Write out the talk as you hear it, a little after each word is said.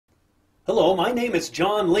Hello, my name is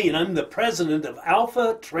John Lee, and I'm the president of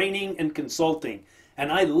Alpha Training and Consulting.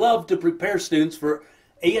 And I love to prepare students for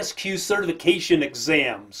ASQ certification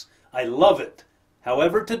exams. I love it.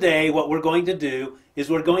 However, today what we're going to do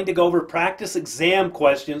is we're going to go over practice exam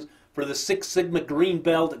questions for the Six Sigma Green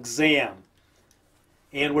Belt exam.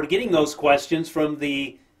 And we're getting those questions from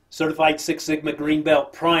the Certified Six Sigma Green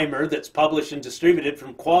Belt Primer that's published and distributed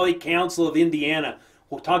from Quality Council of Indiana.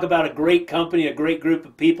 We'll talk about a great company, a great group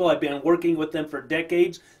of people. I've been working with them for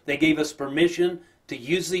decades. They gave us permission to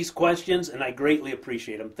use these questions, and I greatly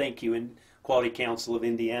appreciate them. Thank you, Quality Council of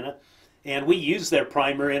Indiana. And we use their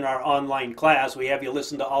primer in our online class. We have you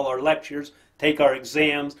listen to all our lectures, take our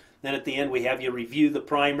exams, then at the end we have you review the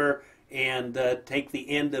primer and take the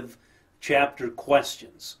end of chapter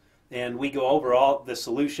questions. And we go over the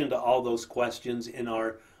solution to all those questions in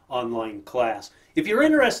our online class. If you're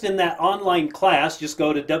interested in that online class, just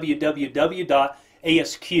go to www.asq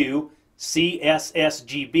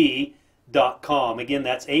CSSGB.com. Again,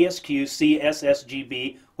 that's ASQ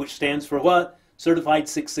CSSGB, which stands for what? Certified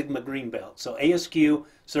Six Sigma Green Belt. So ASQ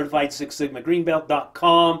Certified Six Sigma Green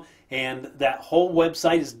Belt.com, and that whole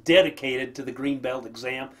website is dedicated to the Green Belt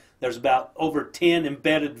exam. There's about over 10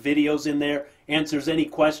 embedded videos in there, answers any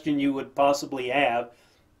question you would possibly have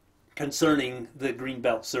concerning the Green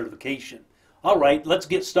Belt certification. All right, let's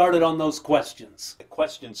get started on those questions.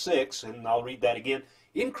 Question 6, and I'll read that again.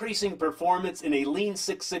 Increasing performance in a Lean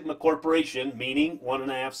Six Sigma corporation, meaning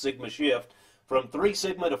 1.5 sigma shift, from 3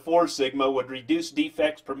 sigma to 4 sigma would reduce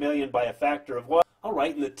defects per million by a factor of what? All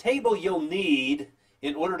right, and the table you'll need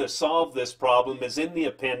in order to solve this problem is in the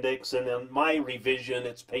appendix, and in my revision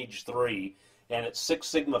it's page 3, and it's 6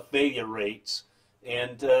 sigma failure rates,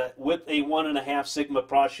 and with a 1.5 sigma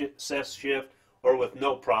process shift or with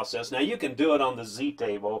no process. Now you can do it on the Z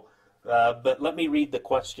table, but let me read the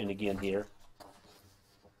question again here.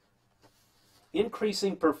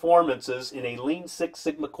 Increasing performances in a Lean Six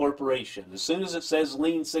Sigma corporation. As soon as it says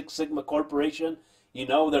Lean Six Sigma corporation, you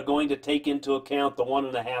know they're going to take into account the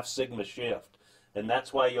 1.5 sigma shift. And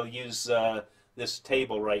that's why you'll use this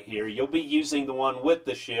table right here. You'll be using the one with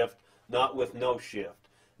the shift, not with no shift.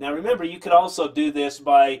 Now remember, you could also do this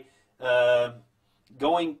by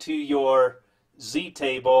going to your Z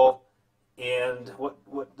table, and what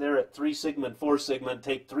they're at 3 sigma and 4 sigma, and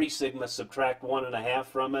take 3 sigma, subtract 1.5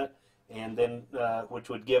 from it, and then which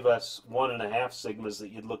would give us 1.5 sigmas that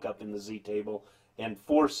you'd look up in the Z table, and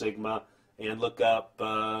 4 sigma, and look up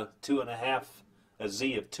 2.5. A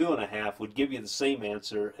Z of 2.5 would give you the same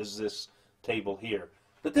answer as this table here.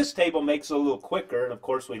 But this table makes it a little quicker, and of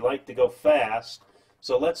course we like to go fast.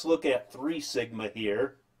 So let's look at 3 sigma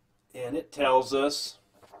here, and it tells us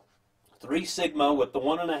 3 sigma with the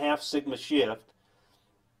 1.5 sigma shift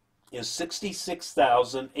is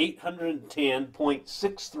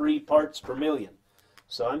 66,810.63 parts per million.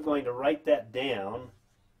 So I'm going to write that down,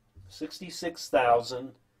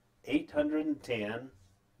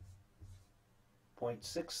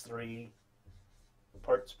 66,810.63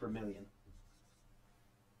 parts per million.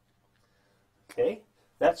 Okay,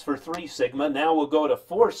 that's for 3 sigma. Now we'll go to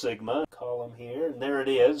 4 sigma, column here, and there it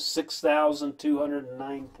is,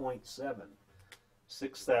 6,209.7.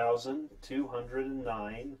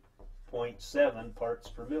 6,209.7 parts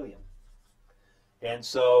per million. And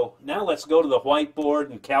so now let's go to the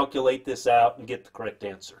whiteboard and calculate this out and get the correct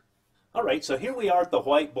answer. All right, so here we are at the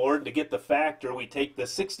whiteboard. To get the factor, we take the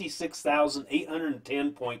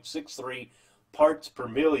 66,810.63 parts per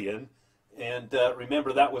million, and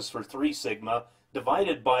remember that was for 3 sigma,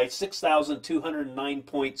 divided by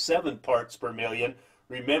 6,209.7 parts per million.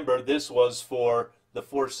 Remember, this was for the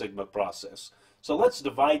 4 sigma process. So let's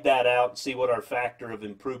divide that out and see what our factor of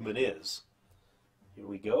improvement is. Here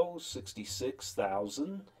we go,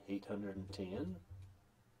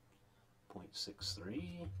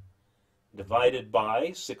 66,810.63 divided by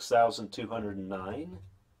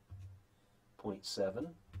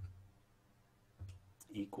 6,209.7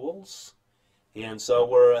 equals, and so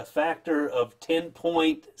we're a factor of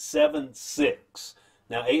 10.76.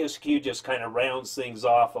 Now ASQ just kind of rounds things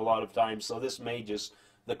off a lot of times, so this may just,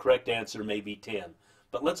 the correct answer may be 10.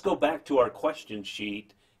 But let's go back to our question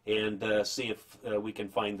sheet and see if we can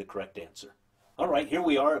find the correct answer. All right, here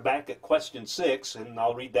we are back at question 6, and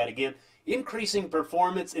I'll read that again. Increasing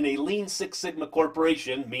performance in a Lean Six Sigma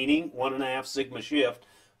corporation, meaning 1.5 sigma shift,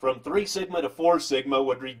 from 3 sigma to 4 sigma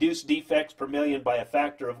would reduce defects per million by a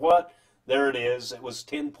factor of what? There it is. It was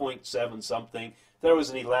 10.7 something. If there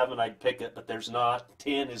was an 11, I'd pick it, but there's not.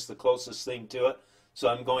 10 is the closest thing to it. So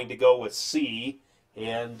I'm going to go with C,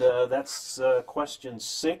 and that's question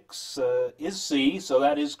 6 is C, so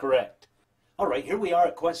that is correct. All right, here we are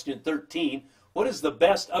at question 13. What is the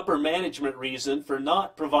best upper management reason for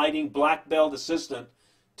not providing black belt assistance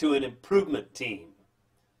to an improvement team?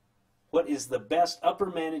 What is the best upper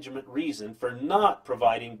management reason for not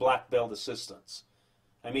providing black belt assistance?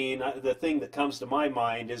 I mean, the thing that comes to my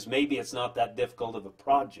mind is maybe it's not that difficult of a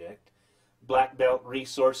project. Black belt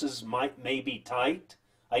resources may be tight.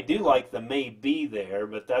 I do like the may be there,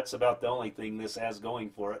 but that's about the only thing this has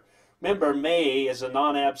going for it. Remember, may is a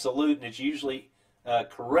non-absolute and it's usually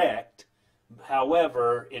correct.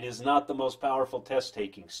 However, it is not the most powerful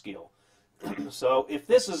test-taking skill. So if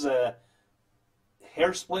this is a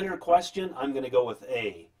hair splitter question, I'm going to go with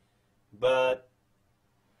A. But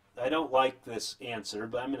I don't like this answer,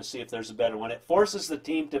 but I'm going to see if there's a better one. It forces the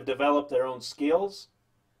team to develop their own skills.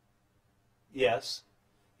 Yes.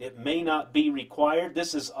 It may not be required.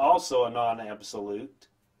 This is also a non-absolute.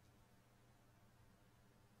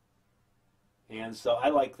 And so I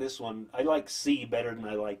like this one. I like C better than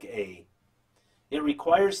I like A. It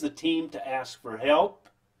requires the team to ask for help.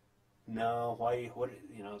 No, why? What?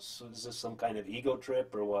 You know, so is this some kind of ego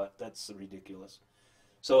trip or what? That's ridiculous.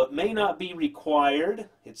 So it may not be required.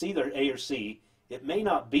 It's either A or C. It may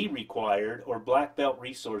not be required, or black belt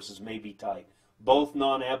resources may be tight. Both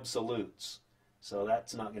non-absolutes. So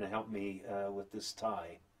that's not going to help me with this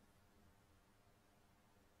tie.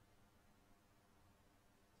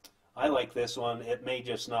 I like this one. It may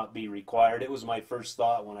just not be required. It was my first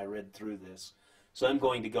thought when I read through this. So I'm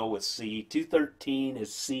going to go with C. 213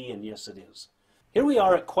 is C, and yes it is. Here we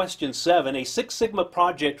are at question 7. A Six Sigma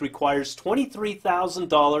project requires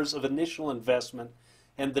 $23,000 of initial investment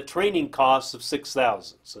and the training costs of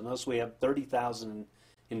 $6,000. So notice we have $30,000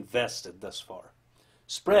 invested thus far.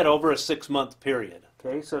 Spread over a 6-month period.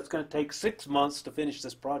 Okay, so it's going to take 6 months to finish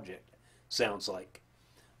this project, sounds like.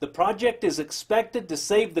 The project is expected to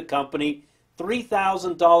save the company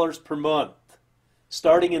 $3,000 per month,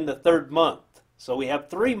 starting in the 3rd month. So we have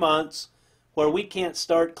 3 months where we can't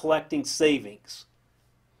start collecting savings.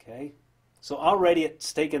 Okay, so already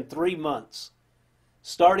it's taken 3 months.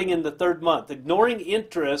 Starting in the 3rd month, ignoring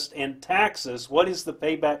interest and taxes, what is the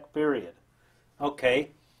payback period? Okay,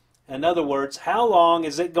 in other words, how long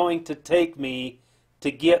is it going to take me to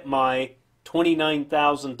get my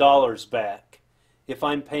 $29,000 back if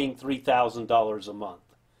I'm paying $3,000 a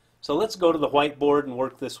month? So let's go to the whiteboard and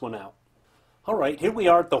work this one out. All right, here we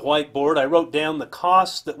are at the whiteboard. I wrote down the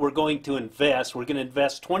costs that we're going to invest. We're going to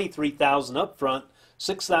invest $23,000 up front,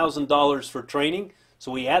 $6,000 for training.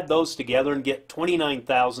 So we add those together and get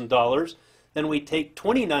 $29,000. Then we take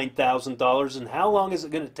 $29,000, and how long is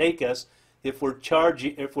it going to take us if we're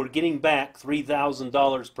getting back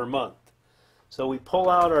 $3,000 per month? So we pull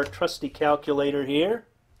out our trusty calculator here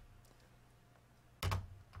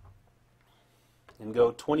and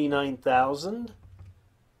go $29,000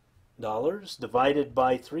 divided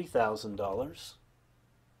by $3,000.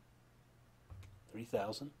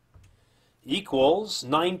 3,000 equals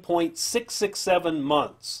 9.667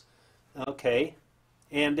 months. Okay,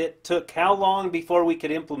 and it took how long before we could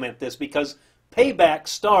implement this? Because payback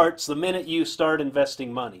starts the minute you start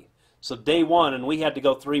investing money. So day 1, and we had to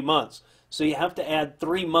go 3 months. So you have to add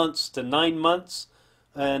 3 months to 9 months,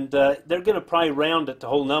 and they're going to probably round it to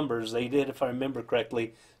whole numbers. They did, if I remember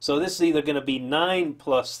correctly. So this is either going to be 9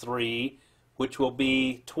 plus 3, which will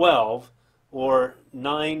be 12, or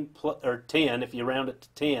 9 or 10 if you round it to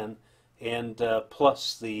 10, and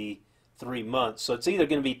plus the 3 months. So it's either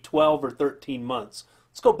going to be 12 or 13 months.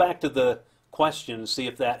 Let's go back to the question and see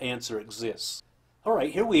if that answer exists. All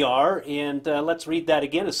right, here we are, and let's read that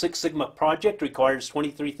again. A Six Sigma project requires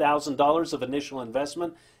 $23,000 of initial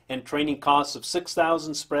investment and training costs of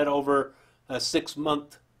 $6,000 spread over a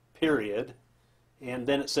 6-month period. And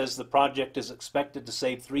then it says the project is expected to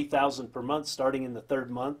save $3,000 per month starting in the 3rd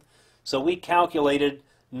month. So we calculated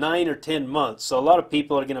 9 or 10 months. So a lot of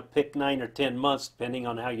people are going to pick 9 or 10 months depending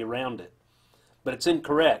on how you round it. But it's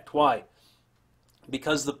incorrect. Why?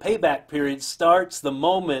 Because the payback period starts the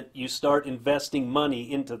moment you start investing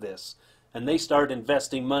money into this. And they start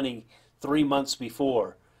investing money 3 months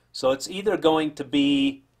before. So it's either going to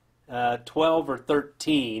be 12 or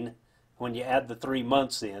 13 when you add the 3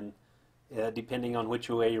 months in, depending on which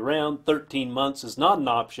way you round. 13 months is not an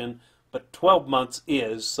option, but 12 months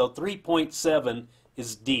is. So 3.7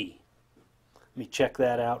 is D. Let me check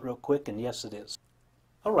that out real quick, and yes it is.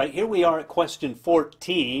 All right, here we are at question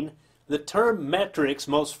 14. The term metrics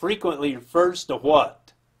most frequently refers to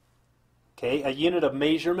what? Okay, a unit of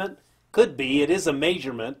measurement? Could be. It is a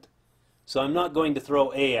measurement. So I'm not going to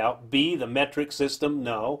throw A out. B, the metric system?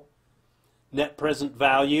 No. Net present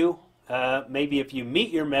value? Maybe if you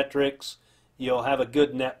meet your metrics, you'll have a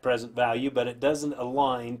good net present value, but it doesn't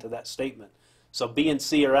align to that statement. So B and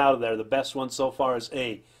C are out of there. The best one so far is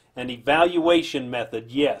A. An evaluation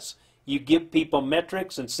method, yes. You give people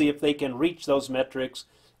metrics and see if they can reach those metrics.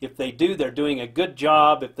 If they do, they're doing a good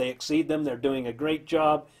job. If they exceed them, they're doing a great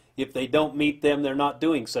job. If they don't meet them, they're not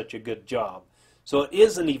doing such a good job. So it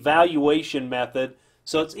is an evaluation method.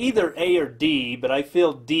 So it's either A or D, but I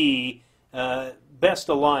feel D best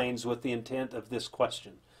aligns with the intent of this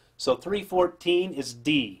question. So 314 is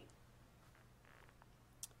D.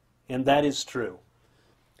 And that is true.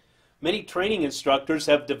 Many training instructors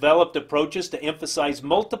have developed approaches to emphasize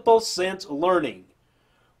multiple sense learning.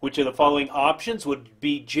 Which of the following options would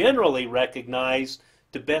be generally recognized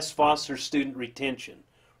to best foster student retention?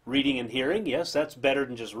 Reading and hearing, yes, that's better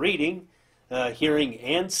than just reading. Hearing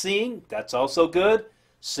and seeing, that's also good.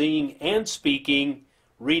 Seeing and speaking,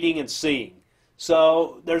 reading and seeing.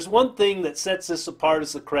 So there's one thing that sets this apart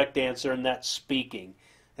as the correct answer, and that's speaking.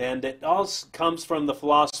 And it all comes from the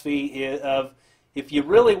philosophy of if you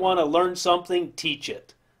really want to learn something, teach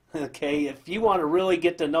it. Okay, if you want to really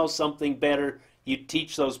get to know something better, you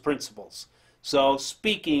teach those principles. So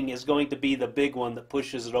speaking is going to be the big one that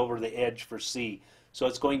pushes it over the edge for C. So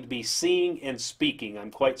it's going to be seeing and speaking.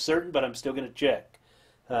 I'm quite certain, but I'm still going to check.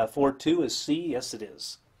 4-2 is C. Yes, it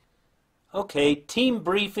is. Okay, team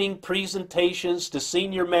briefing presentations to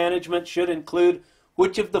senior management should include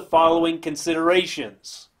which of the following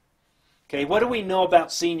considerations? Okay, what do we know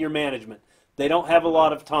about senior management? They don't have a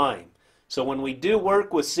lot of time. So when we do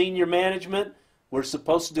work with senior management, we're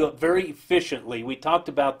supposed to do it very efficiently. We talked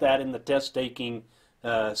about that in the test-taking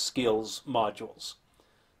skills modules.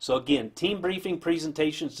 So again, team briefing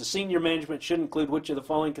presentations to senior management should include which of the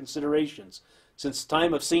following considerations? Since the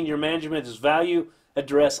time of senior management is value,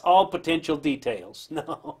 address all potential details.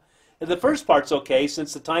 No. The first part's okay,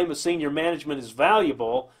 since the time of senior management is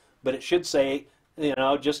valuable, but it should say, you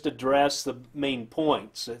know, just address the main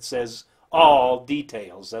points. It says all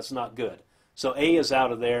details. That's not good. So A is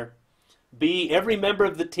out of there. B, every member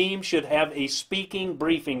of the team should have a speaking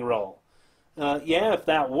briefing role. Yeah, if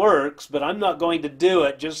that works, but I'm not going to do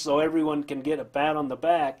it just so everyone can get a pat on the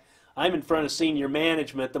back. I'm in front of senior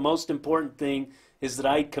management. The most important thing is that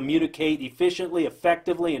I communicate efficiently,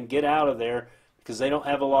 effectively, and get out of there because they don't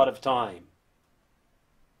have a lot of time.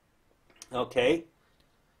 Okay.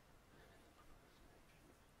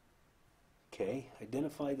 Okay,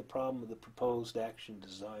 identify the problem of the proposed action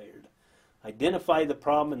desired. Identify the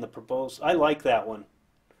problem in the proposed. I like that one.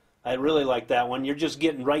 I really like that one. You're just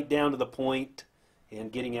getting right down to the point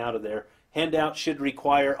and getting out of there. Handouts should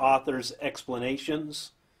require authors'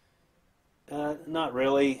 explanations. Not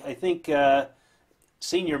really. I think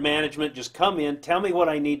senior management just come in, tell me what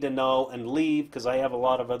I need to know, and leave because I have a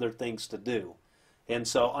lot of other things to do. And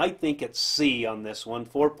so I think it's C on this one.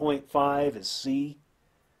 4.5 is C.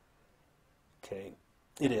 Okay,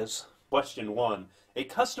 it is. Question 1. A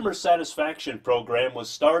customer satisfaction program was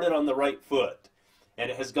started on the right foot,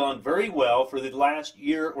 and it has gone very well for the last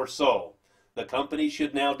year or so. The company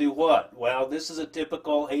should now do what? Well, this is a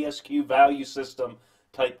typical ASQ value system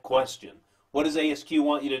type question. What does ASQ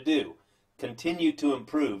want you to do? Continue to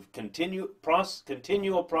improve. Continual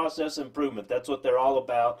process improvement. That's what they're all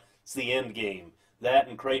about. It's the end game. That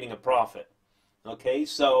and creating a profit. Okay,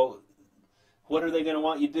 so what are they going to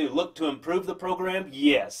want you to do? Look to improve the program?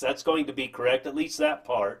 Yes, that's going to be correct, at least that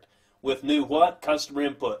part. With new what? Customer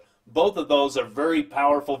input. Both of those are very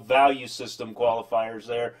powerful value system qualifiers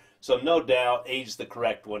there. So no doubt A's the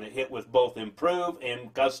correct one. It hit with both improve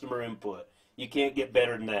and customer input. You can't get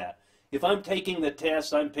better than that. If I'm taking the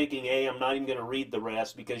test, I'm picking A. I'm not even going to read the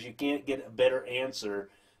rest because you can't get a better answer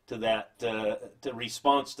to that, to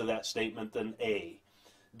response to that statement than A.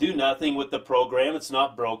 Do nothing with the program. It's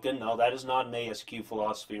not broken. No, that is not an ASQ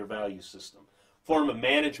philosophy or value system. Form a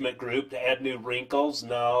management group to add new wrinkles.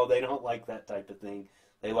 No, they don't like that type of thing.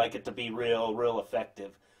 They like it to be real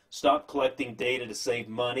effective. Stop collecting data to save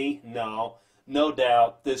money. No, no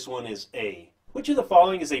doubt this one is A. Which of the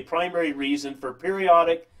following is a primary reason for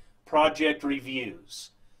periodic project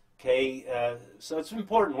reviews? Okay, so it's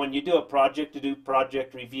important when you do a project to do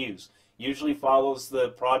project reviews. Usually follows the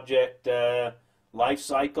project life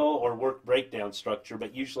cycle or work breakdown structure,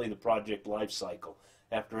 but usually the project life cycle.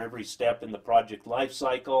 After every step in the project life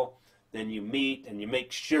cycle, then you meet and you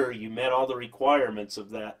make sure you met all the requirements of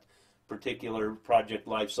that particular project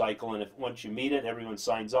life cycle, and if once you meet it, everyone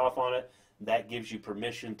signs off on it, that gives you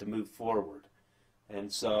permission to move forward.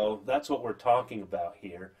 And so that's what we're talking about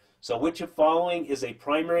here. So which of following is a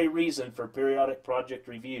primary reason for periodic project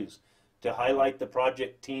reviews? To highlight the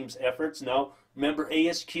project team's efforts? No. Remember,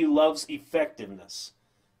 ASQ loves effectiveness.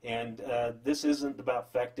 And this isn't about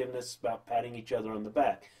effectiveness, it's about patting each other on the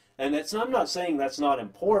back. And I'm not saying that's not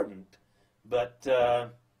important, but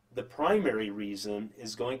the primary reason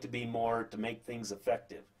is going to be more to make things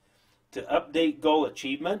effective. To update goal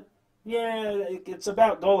achievement, yeah, it's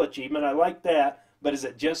about goal achievement. I like that, but is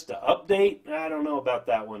it just to update? I don't know about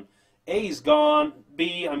that one. A's gone.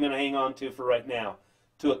 B, I'm going to hang on to for right now.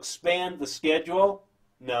 To expand the schedule?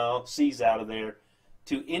 No, C's out of there.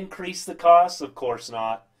 To increase the costs? Of course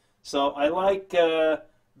not. So I like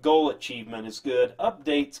goal achievement is good.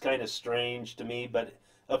 Update's kind of strange to me, but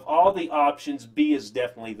of all the options, B is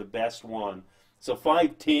definitely the best one. So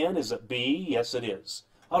 510 is a B? Yes, it is.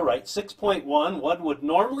 All right, 6.1, one would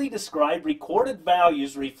normally describe recorded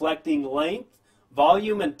values reflecting length,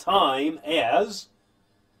 volume, and time as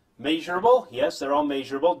measurable. Yes, they're all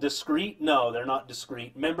measurable. Discrete? No, they're not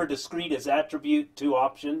discrete. Remember, discrete is attribute, two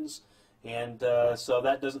options, and so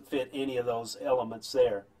that doesn't fit any of those elements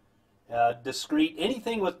there. Discrete,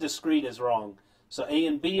 anything with discrete is wrong. So A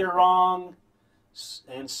and B are wrong,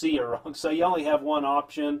 and C are wrong. So you only have one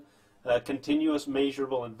option, continuous,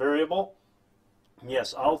 measurable, and variable.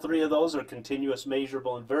 Yes, all three of those are continuous,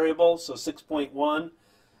 measurable, and variable. So 6.1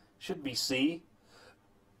 should be C,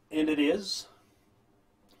 and it is.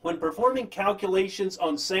 When performing calculations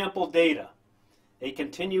on sample data, a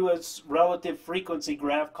continuous relative frequency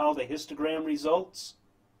graph called a histogram results.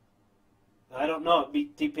 I don't know.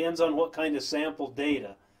 It depends on what kind of sample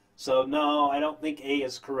data. So no, I don't think A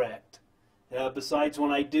is correct. Besides,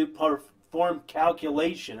 when I do perform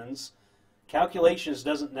calculations, calculations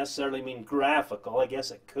doesn't necessarily mean graphical. I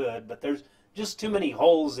guess it could, but there's just too many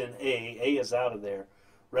holes in A. A is out of there.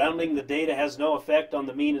 Rounding the data has no effect on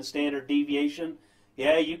the mean and standard deviation.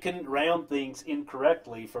 Yeah, you can round things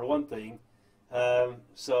incorrectly, for one thing,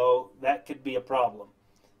 so that could be a problem.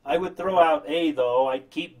 I would throw out A, though. I'd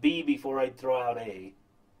keep B before I'd throw out A.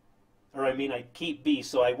 Or I mean, I'd keep B,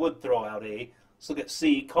 so I would throw out A. Let's look at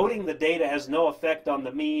C. Coding the data has no effect on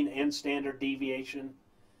the mean and standard deviation.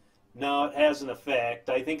 No, it has an effect.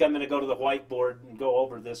 I think I'm going to go to the whiteboard and go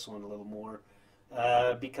over this one a little more,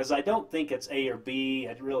 because I don't think it's A or B.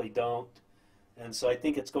 I really don't. And so I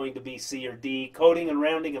think it's going to be C or D. Coding and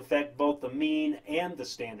rounding affect both the mean and the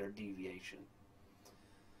standard deviation.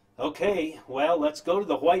 Okay, well, let's go to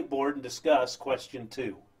the whiteboard and discuss question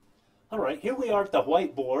 2. All right, here we are at the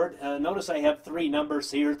whiteboard. Notice I have three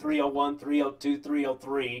numbers here, 301, 302,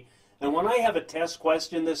 303. And when I have a test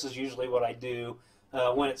question, this is usually what I do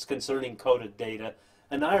when it's concerning coded data.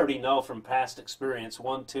 And I already know from past experience,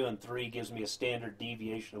 1, 2, and 3 gives me a standard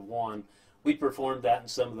deviation of 1. We performed that in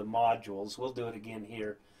some of the modules. We'll do it again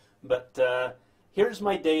here. But here's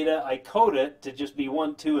my data. I code it to just be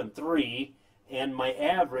 1, 2, and 3, and my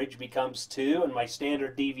average becomes 2, and my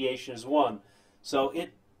standard deviation is 1. So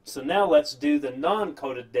now let's do the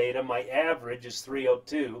non-coded data. My average is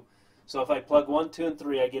 302. So if I plug 1, 2, and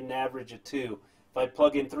 3, I get an average of 2. If I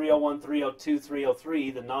plug in 301, 302,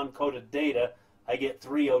 303, the non-coded data, I get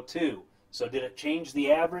 302. So did it change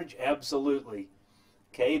the average? Absolutely.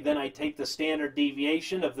 Okay, then I take the standard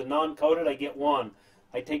deviation of the non-coded, I get 1.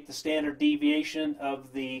 I take the standard deviation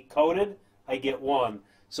of the coded, I get 1.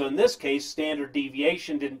 So in this case, standard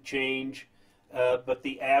deviation didn't change, but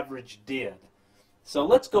the average did. So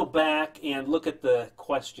let's go back and look at the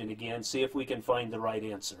question again, see if we can find the right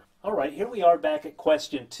answer. All right, here we are back at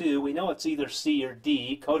question 2. We know it's either C or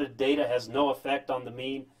D. Coded data has no effect on the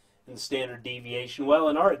mean and the standard deviation. Well,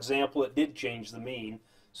 in our example, it did change the mean,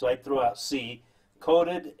 so I'd throw out C.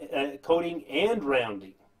 Coding and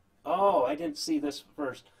rounding. Oh, I didn't see this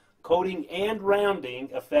first. Coding and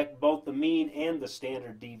rounding affect both the mean and the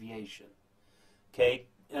standard deviation. Okay,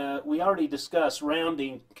 we already discussed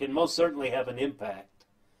rounding can most certainly have an impact.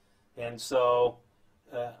 And so,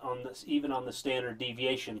 even on the standard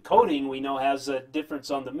deviation. Coding, we know, has a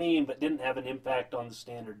difference on the mean, but didn't have an impact on the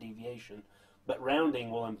standard deviation. But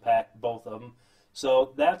rounding will impact both of them.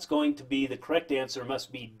 So that's going to be, the correct answer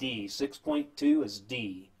must be D. 6.2 is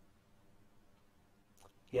D.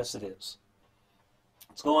 Yes, it is.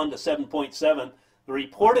 Let's go on to 7.7. The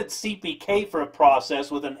reported CPK for a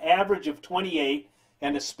process with an average of 28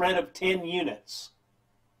 and a spread of 10 units.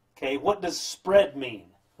 Okay, what does spread mean?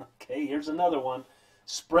 Okay, here's another one.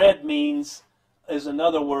 Spread means, is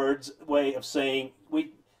another way of saying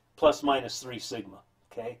plus minus 3 sigma.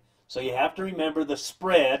 Okay. So you have to remember the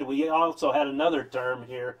spread. We also had another term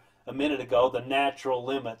here a minute ago, the natural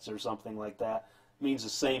limits or something like that. It means the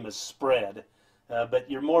same as spread. But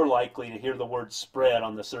you're more likely to hear the word spread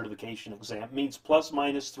on the certification exam. It means plus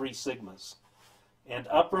minus 3 sigmas. And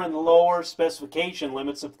upper and lower specification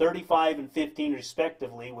limits of 35 and 15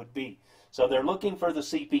 respectively would be. So they're looking for the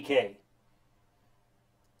CPK.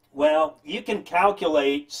 Well, you can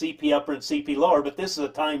calculate CP upper and CP lower, but this is a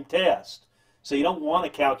timed test. So you don't want to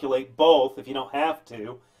calculate both if you don't have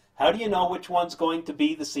to. How do you know which one's going to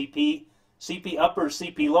be the CP? CP upper,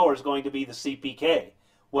 CP lower is going to be the CPK.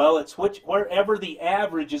 Well, it's wherever the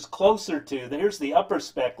average is closer to. Here's the upper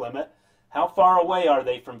spec limit. How far away are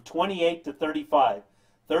they from 28 to 35?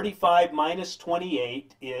 35 minus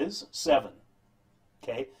 28 is 7.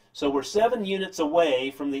 Okay, so we're 7 units away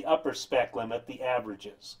from the upper spec limit, the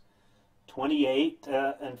averages. 28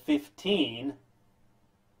 and 15.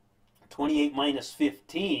 28 minus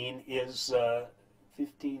 15 is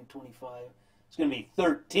 15, 25. It's going to be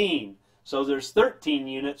 13. So there's 13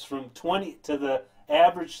 units from 20 to the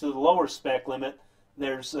average to the lower spec limit.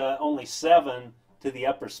 There's only 7 to the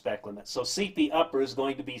upper spec limit. So CP upper is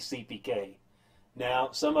going to be CPK. Now,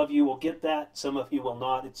 some of you will get that, some of you will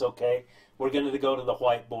not. It's okay. We're going to go to the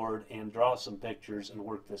whiteboard and draw some pictures and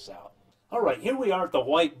work this out. All right, here we are at the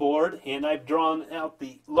whiteboard, and I've drawn out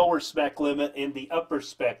the lower spec limit and the upper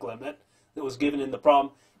spec limit that was given in the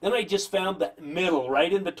problem. Then I just found the middle,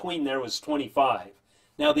 right in between there was 25.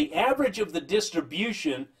 Now, the average of the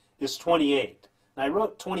distribution is 28. And I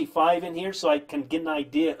wrote 25 in here so I can get an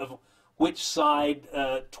idea of which side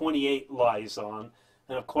 28 lies on.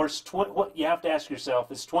 And of course, what you have to ask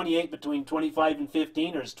yourself, is 28 between 25 and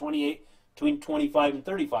 15, or is 28 between 25 and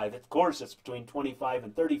 35? Of course, it's between 25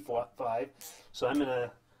 and 35. So I'm going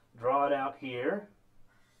to draw it out here.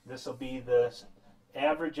 This will be the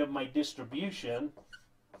average of my distribution,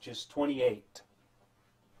 which is 28.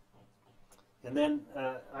 And then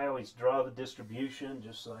I always draw the distribution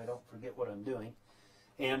just so I don't forget what I'm doing.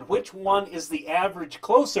 And which one is the average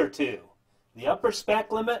closer to? The upper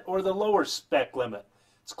spec limit or the lower spec limit?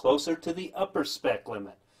 It's closer to the upper spec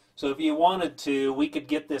limit. So if you wanted to, we could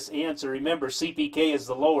get this answer. Remember, CPK is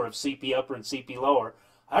the lower of CP upper and CP lower.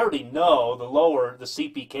 I already know the lower, the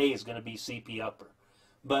CPK is going to be CP upper.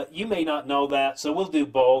 But you may not know that, so we'll do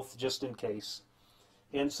both just in case.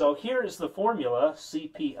 And so here is the formula.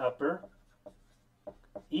 CP upper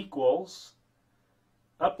equals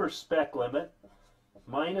upper spec limit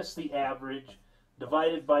minus the average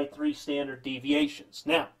divided by 3 standard deviations.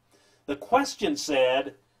 Now, the question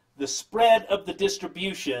said the spread of the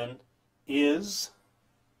distribution is,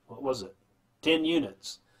 what was it? 10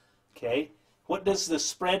 units. Okay. What does the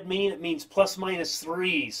spread mean? It means plus minus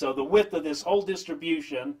 3. So the width of this whole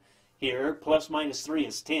distribution here, plus minus 3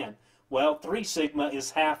 is 10. Well, 3 sigma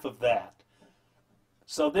is half of that.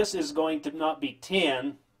 So this is going to not be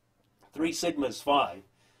 10. 3 sigma is 5.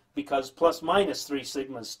 Because plus minus 3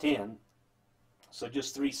 sigma is 10. So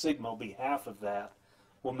just 3 sigma will be half of that.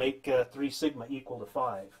 We'll make 3 sigma equal to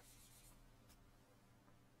 5.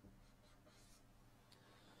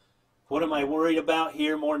 What am I worried about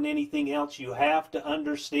here more than anything else? You have to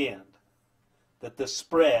understand that the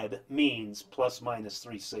spread means plus minus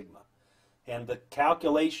 3 sigma. And the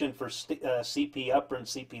calculation for CP upper and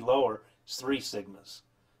CP lower is 3 sigmas.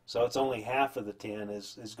 So it's only half of the 10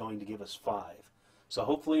 is going to give us 5. So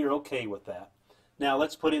hopefully you're okay with that. Now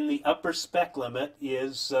let's put in the upper spec limit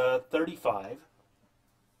is 35.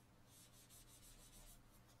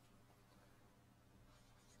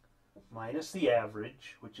 Minus the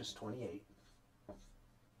average, which is 28.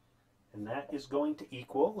 And that is going to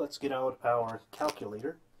equal, let's get out our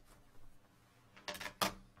calculator.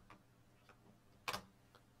 There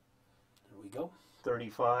we go.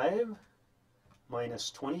 35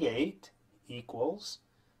 minus 28 equals,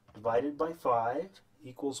 divided by 5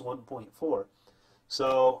 equals 1.4.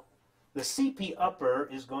 So the CP upper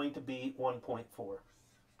is going to be 1.4.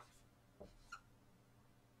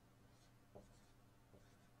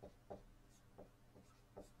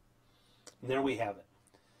 And there we have it.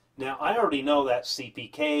 Now, I already know that's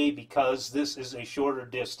CPK because this is a shorter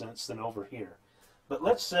distance than over here. But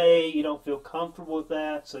let's say you don't feel comfortable with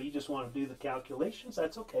that, so you just want to do the calculations.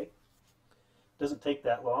 That's okay. Doesn't take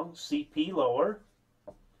that long. CP lower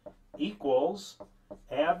equals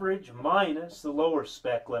average minus the lower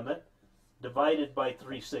spec limit divided by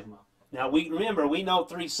 3 sigma. Now, remember, we know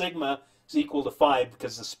 3 sigma is equal to 5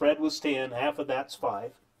 because the spread was 10. Half of that's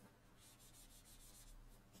 5.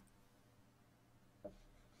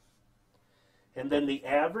 And then the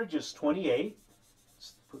average is 28.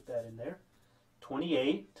 Let's put that in there.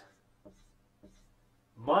 28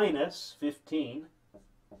 minus 15.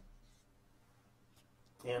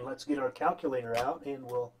 And let's get our calculator out and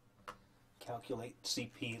we'll calculate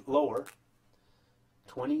CP lower.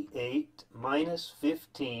 28 minus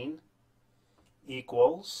 15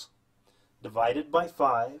 equals, divided by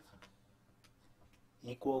 5,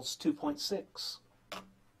 equals 2.6.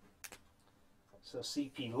 So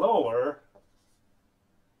CP lower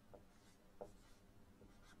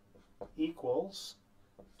equals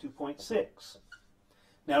 2.6.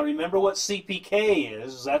 Now remember what CPK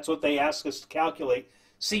is. That's what they ask us to calculate.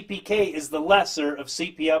 CPK is the lesser of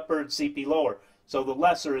CP upper and CP lower. So the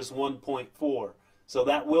lesser is 1.4. So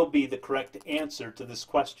that will be the correct answer to this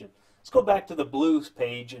question. Let's go back to the blue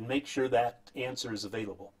page and make sure that answer is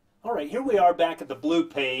available. All right, here we are back at the blue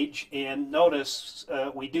page, and notice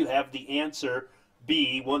we do have the answer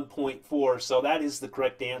B, 1.4. So that is the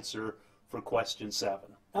correct answer for question 7.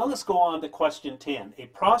 Now let's go on to question 10. A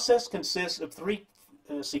process consists of 3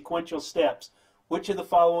 sequential steps. Which of the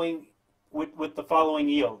following with the following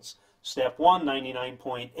yields? Step 1,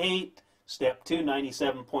 99.8. Step 2,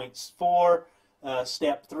 97.4.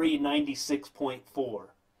 Step 3, 96.4.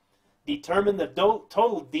 Determine the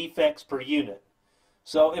total defects per unit.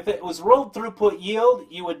 So if it was rolled throughput yield,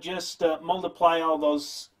 you would just multiply all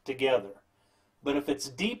those together. But if it's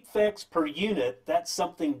defects per unit, that's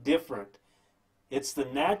something different. It's the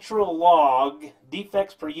natural log,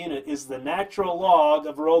 defects per unit is the natural log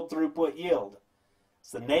of rolled throughput yield.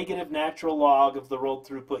 It's the negative natural log of the rolled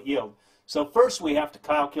throughput yield. So first we have to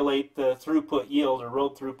calculate the throughput yield or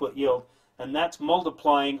rolled throughput yield, and that's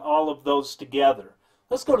multiplying all of those together.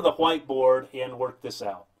 Let's go to the whiteboard and work this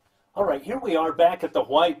out. All right, here we are back at the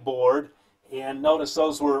whiteboard, and notice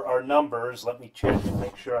those were our numbers. Let me check and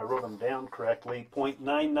make sure I wrote them down correctly.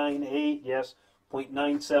 0.998, yes.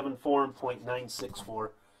 0.974 and 0.964.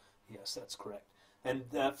 Yes, that's correct. And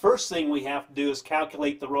the first thing we have to do is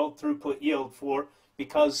calculate the rolled throughput yield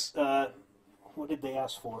because what did they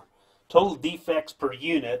ask for? Total defects per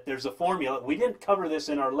unit. There's a formula. We didn't cover this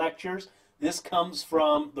in our lectures. This comes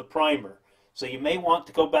from the primer. So you may want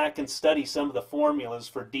to go back and study some of the formulas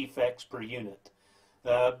for defects per unit.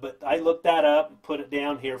 But I looked that up and put it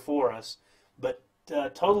down here for us. But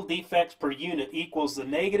total defects per unit equals the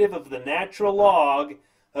negative of the natural log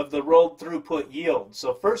of the rolled throughput yield.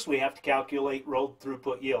 So first we have to calculate rolled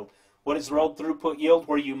throughput yield. What is rolled throughput yield?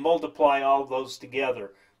 Where you multiply all those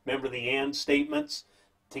together. Remember the and statements?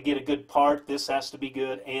 To get a good part, this has to be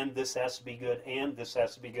good, and this has to be good, and this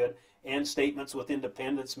has to be good. And statements with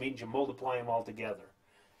independence means you multiply them all together.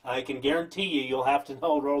 I can guarantee you'll have to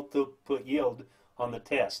know rolled throughput yield on the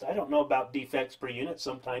test. I don't know about defects per unit.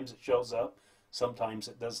 Sometimes it shows up. Sometimes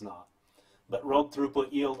it does not. But rolled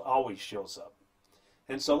throughput yield always shows up.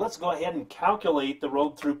 And so let's go ahead and calculate the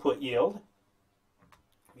rolled throughput yield.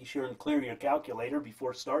 Be sure and clear your calculator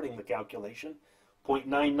before starting the calculation.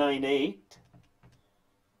 0.998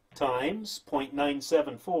 times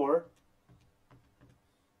 0.974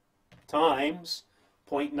 times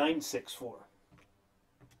 0.964.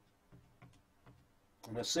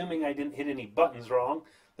 And assuming I didn't hit any buttons wrong,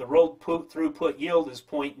 the rolled throughput yield is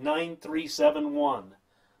 0.9371.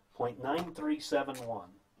 0.9371.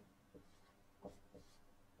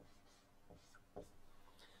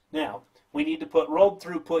 Now, we need to put rolled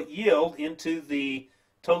throughput yield into the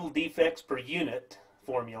total defects per unit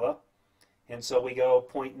formula. And so we go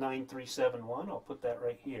 0.9371. I'll put that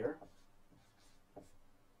right here.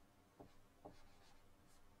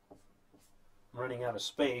 I'm running out of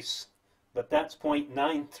space, but that's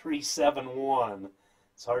 0.9371.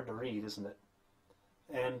 It's hard to read, isn't it?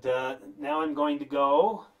 And now I'm going to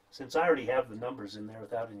go, since I already have the numbers in there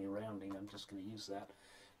without any rounding, I'm just going to use that.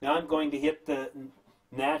 Now I'm going to hit the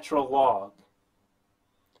natural log,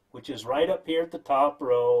 which is right up here at the top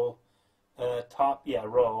row,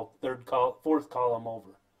 row, fourth column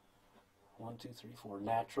over. 1, 2, 3, 4,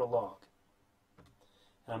 natural log.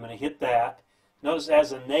 And I'm going to hit that. Notice it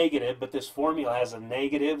has a negative, but this formula has a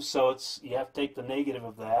negative, so you have to take the negative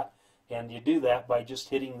of that, and you do that by just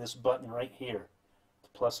hitting this button right here, the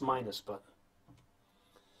plus minus button.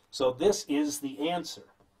 So this is the answer.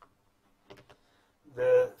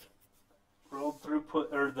 The rolled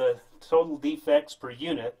throughput, or the total defects per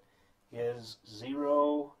unit, is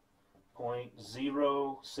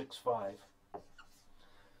 0.065.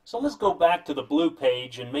 So let's go back to the blue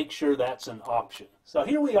page and make sure that's an option. So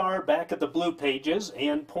here we are back at the blue pages,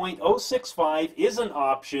 and 0.065 is an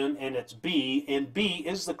option, and it's B, and B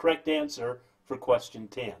is the correct answer for question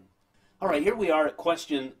 10. All right, here we are at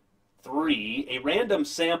question 3. A random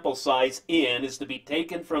sample size N is to be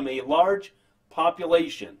taken from a large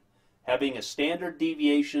population having a standard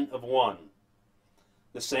deviation of 1.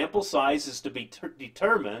 The sample size is to be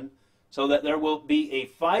determined so that there will be a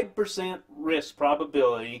 5% risk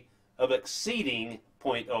probability of exceeding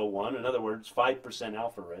 0.01, in other words, 5%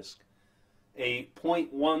 alpha risk, a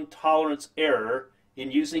 0.1 tolerance error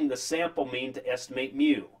in using the sample mean to estimate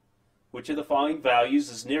mu. Which of the following values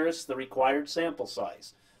is nearest the required sample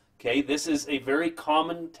size? Okay, this is a very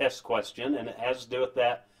common test question, and it has to do with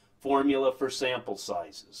that formula for sample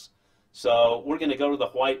sizes. So we're going to go to the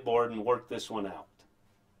whiteboard and work this one out.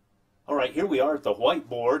 All right, here we are at the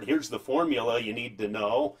whiteboard. Here's the formula you need to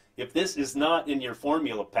know. If this is not in your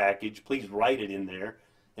formula package, please write it in there.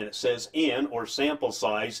 And it says N, or sample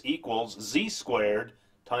size, equals Z squared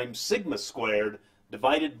times sigma squared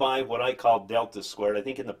divided by what I call delta squared. I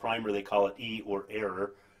think in the primer they call it E, or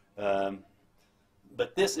error.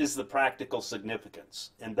 But this is the practical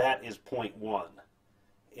significance, and that is 0.1.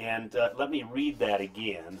 And let me read that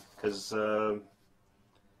again, because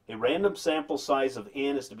a random sample size of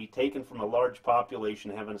N is to be taken from a large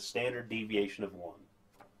population having a standard deviation of 1.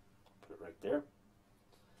 Put it right there.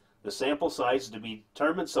 The sample size is to be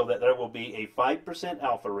determined so that there will be a 5%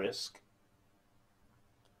 alpha risk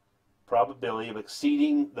probability of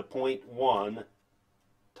exceeding the 0.1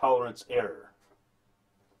 tolerance error.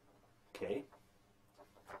 Okay.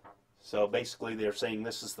 So basically they're saying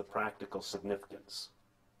this is the practical significance.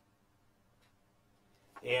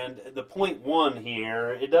 And the 0.1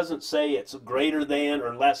 here, it doesn't say it's greater than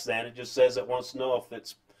or less than. It just says it wants to know if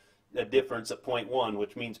it's a difference at 0.1,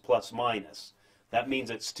 which means plus minus. That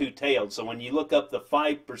means it's two-tailed. So when you look up the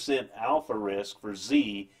 5% alpha risk for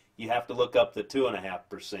Z, you have to look up the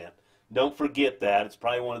 2.5%. Don't forget that. It's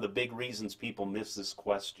probably one of the big reasons people miss this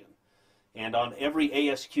question. And on every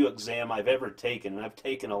ASQ exam I've ever taken, and I've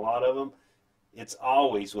taken a lot of them, it's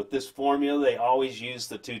always, with this formula, they always use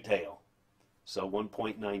the two-tail. So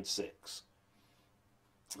 1.96.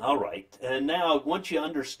 All right, and now once you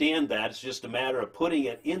understand that, it's just a matter of putting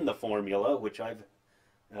it in the formula, which I've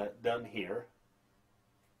done here,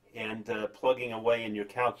 and plugging away in your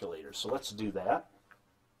calculator. So let's do that.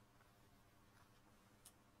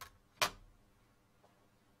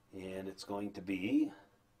 And it's going to be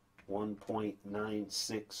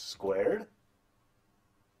 1.96 squared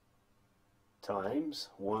times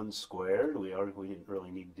 1 squared. We didn't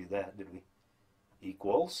really need to do that, did we?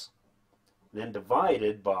 Equals, then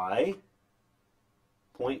divided by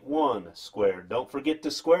 0.1 squared. Don't forget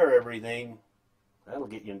to square everything. That'll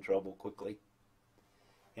get you in trouble quickly.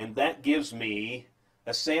 And that gives me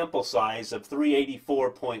a sample size of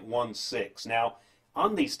 384.16. Now,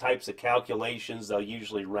 on these types of calculations, they'll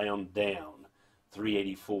usually round down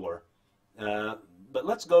 384. But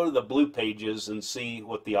let's go to the blue pages and see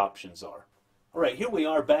what the options are. All right, here we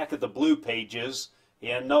are back at the blue pages.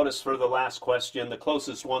 And notice for the last question, the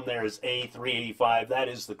closest one there is A, 385. That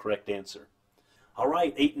is the correct answer. All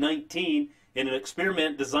right, 819. In an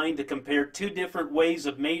experiment designed to compare two different ways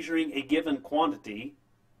of measuring a given quantity,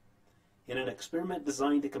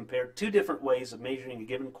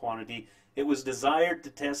 it was desired to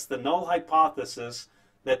test the null hypothesis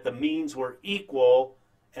that the means were equal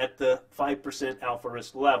at the 5% alpha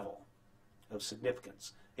risk level of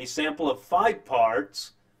significance. A sample of 5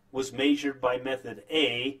 parts was measured by method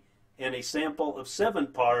A, and a sample of 7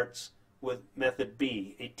 parts with method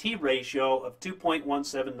B. A t-ratio of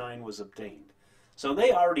 2.179 was obtained. So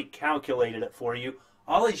they already calculated it for you.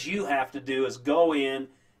 All you have to do is go in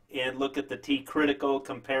and look at the t-critical,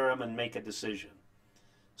 compare them, and make a decision.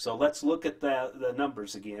 So let's look at the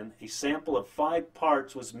numbers again. A sample of 5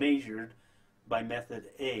 parts was measured by method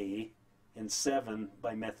A and 7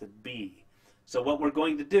 by method B. So what we're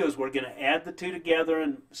going to do is we're going to add the two together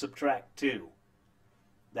and subtract 2.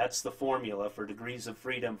 That's the formula for degrees of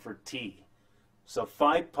freedom for T. So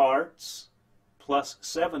 5 parts plus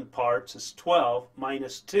 7 parts is 12,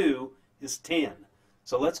 minus 2 is 10.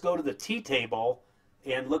 So let's go to the T table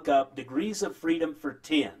and look up degrees of freedom for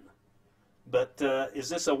 10. But is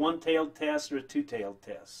this a one-tailed test or a two-tailed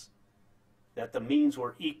test? That the means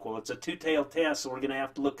were equal. It's a two-tailed test, so we're going to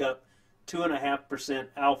have to look up 2.5%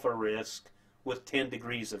 alpha risk with 10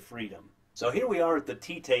 degrees of freedom. So here we are at the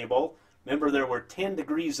t-table. Remember, there were 10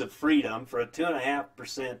 degrees of freedom for a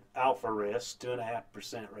 2.5% alpha risk,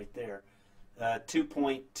 2.5% right there.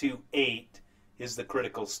 2.28 is the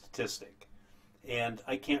critical statistic. And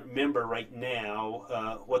I can't remember right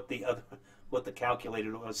now what the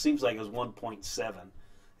calculator was. It seems like it was 1.7.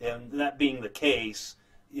 And that being the case,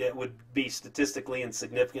 it would be statistically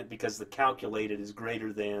insignificant because the calculated is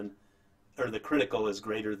greater than, or the critical is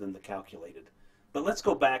greater than the calculated. But let's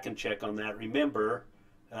go back and check on that. Remember,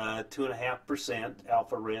 2.5%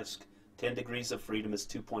 alpha risk, 10 degrees of freedom is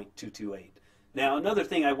 2.228. Now, another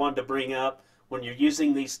thing I wanted to bring up, when you're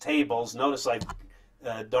using these tables, notice I've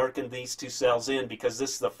darkened these two cells in because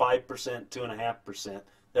this is the 5%, 2.5%.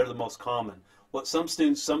 They're the most common. What some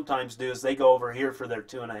students sometimes do is they go over here for their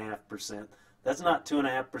 2.5%. That's not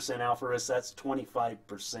 2.5% alpha risk, that's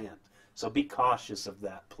 25%. So be cautious of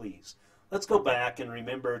that, please. Let's go back and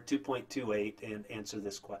remember 2.28 and answer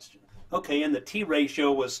this question. Okay, and the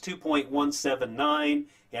t-ratio was 2.179,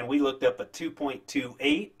 and we looked up at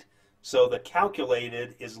 2.28. So the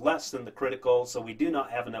calculated is less than the critical, so we do not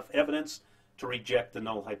have enough evidence to reject the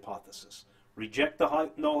null hypothesis. Reject the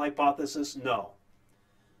null hypothesis? No.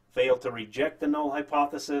 Fail to reject the null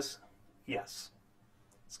hypothesis? Yes.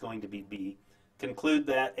 It's going to be B. Conclude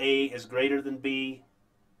that A is greater than B.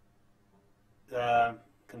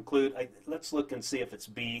 Let's look and see if it's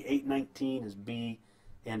B. 819 is B,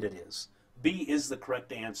 and it is. B is the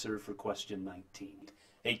correct answer for question 19.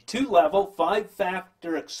 A two-level,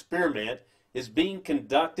 five-factor experiment is being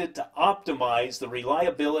conducted to optimize the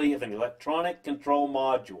reliability of an electronic control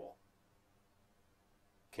module.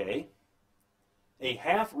 Okay. A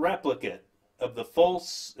half replicate of the full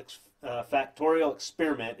factorial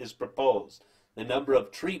experiment is proposed. The number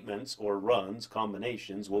of treatments, or runs,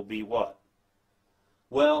 combinations, will be what?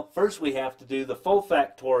 Well, first we have to do the full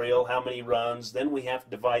factorial, how many runs, then we have to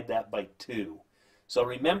divide that by 2. So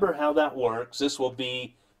remember how that works. This will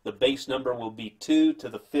be, the base number will be 2 to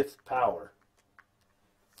the 5th power.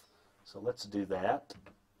 So let's do that.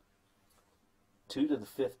 2 to the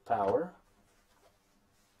 5th power.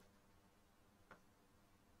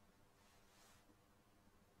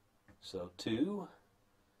 So 2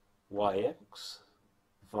 yx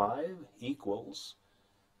 5 equals,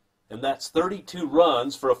 and that's 32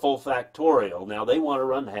 runs for a full factorial. Now they want to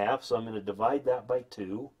run half, so I'm going to divide that by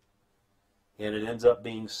 2, and it ends up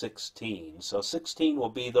being 16. So 16 will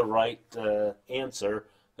be the right answer,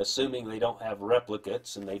 assuming they don't have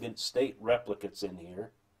replicates, and they didn't state replicates in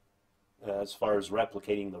here as far as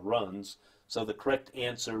replicating the runs. So the correct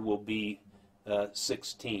answer will be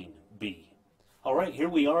 16B. All right, here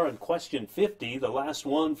we are in question 50, the last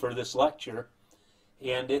one for this lecture.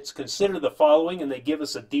 And it's consider the following, and they give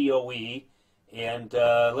us a DOE. And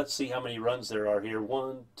let's see how many runs there are here.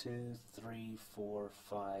 1, 2, 3, 4,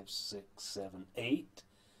 5, 6, 7, 8.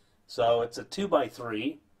 So it's a 2 by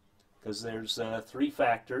 3, because there's 3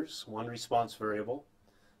 factors, 1 response variable.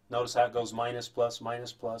 Notice how it goes minus, plus,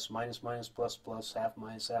 minus, plus, minus, minus, plus, plus, half,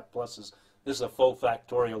 minus, half, pluses. This is a full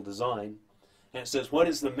factorial design. And it says, what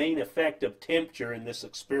is the main effect of temperature in this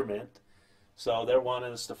experiment? So they're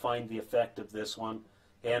wanting us to find the effect of this one.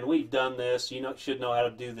 And we've done this. You should know how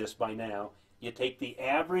to do this by now. You take the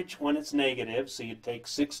average when it's negative. So you take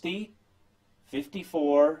 60,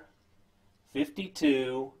 54,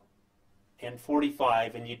 52, and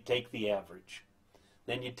 45, and you take the average.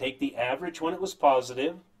 Then you take the average when it was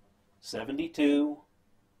positive, 72,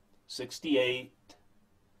 68,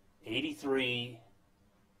 83,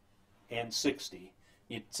 and 60.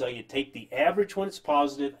 So you take the average when it's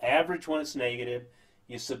positive, average when it's negative,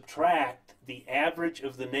 you subtract the average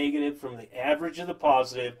of the negative from the average of the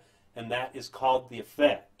positive, and that is called the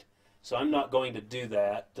effect. So I'm not going to do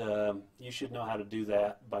that. You should know how to do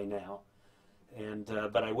that by now.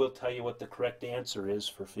 But I will tell you what the correct answer is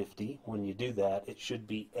for 50. When you do that, it should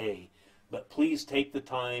be A. But please take the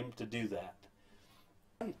time to do that.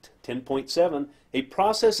 10.7, a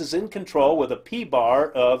process is in control with a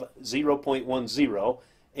p-bar of 0.10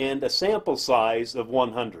 and a sample size of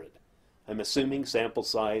 100. I'm assuming sample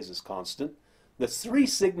size is constant. The 3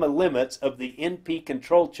 sigma limits of the NP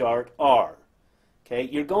control chart are, okay,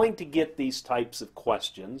 you're going to get these types of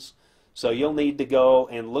questions, so you'll need to go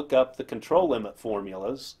and look up the control limit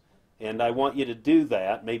formulas, and I want you to do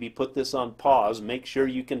that. Maybe put this on pause, make sure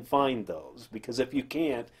you can find those, because if you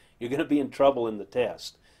can't, you're going to be in trouble in the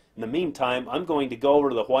test. In the meantime, I'm going to go over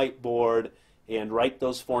to the whiteboard and write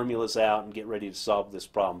those formulas out and get ready to solve this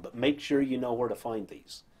problem. But make sure you know where to find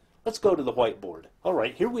these. Let's go to the whiteboard. All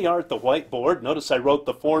right, here we are at the whiteboard. Notice I wrote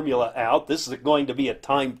the formula out. This is going to be a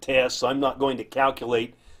timed test, so I'm not going to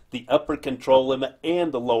calculate the upper control limit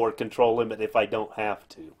and the lower control limit if I don't have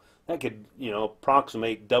to. That could,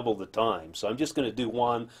 approximate double the time. So I'm just going to do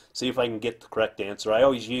one, see if I can get the correct answer. I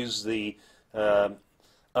always use the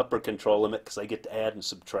upper control limit because I get to add and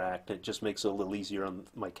subtract. It just makes it a little easier on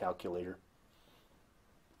my calculator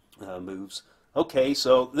moves. Okay,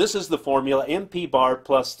 so this is the formula, NP bar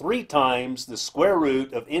plus 3 times the square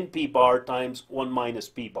root of NP bar times 1 minus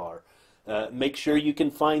P bar. Make sure you can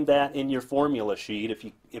find that in your formula sheet.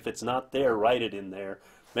 If it's not there, write it in there.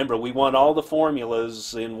 Remember, we want all the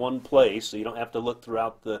formulas in one place, so you don't have to look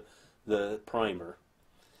throughout the primer.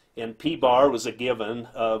 And P bar was a given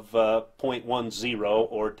of 0.10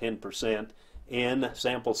 or 10%. N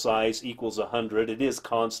sample size equals 100. It is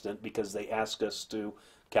constant because they ask us to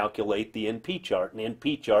calculate the NP chart. And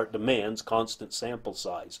NP chart demands constant sample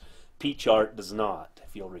size. P chart does not,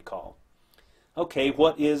 if you'll recall. Okay,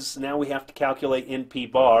 now we have to calculate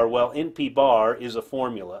NP bar. Well, NP bar is a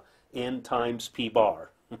formula, N times P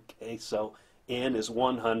bar. Okay, so N is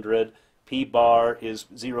 100, P bar is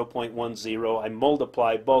 0.10. I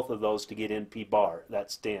multiply both of those to get NP bar.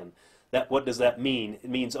 That's 10. What does that mean? It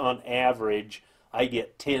means on average I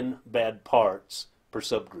get 10 bad parts per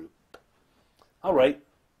subgroup. All right.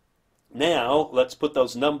 Now let's put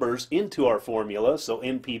those numbers into our formula. So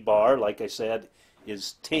NP bar, like I said,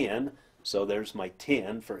 is 10. So there's my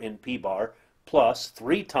 10 for NP bar, plus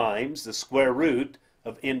 3 times the square root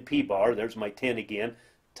of NP bar, there's my 10 again,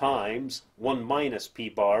 times 1 minus P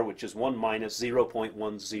bar, which is 1 minus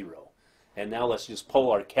 0.10. And now let's just pull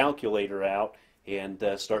our calculator out and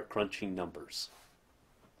start crunching numbers.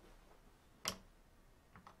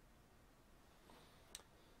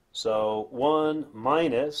 So 1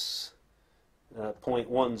 minus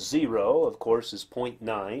 0.10, of course, is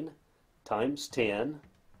 0.9 times 10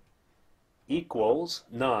 equals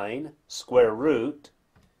 9 square root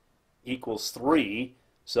equals 3.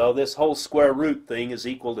 So this whole square root thing is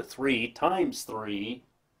equal to 3 times 3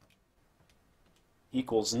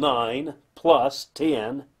 equals 9 plus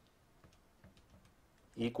 10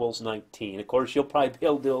 equals 19. Of course, you'll probably be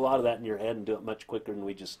able to do a lot of that in your head and do it much quicker than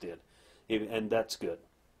we just did. And that's good.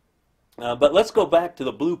 But let's go back to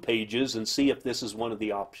the blue pages and see if this is one of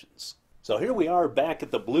the options. So here we are back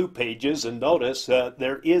at the blue pages, and notice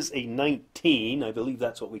there is a 19. I believe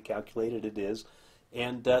that's what we calculated it is.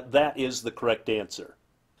 And that is the correct answer.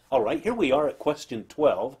 All right, here we are at question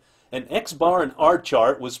 12. An X bar and R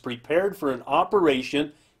chart was prepared for an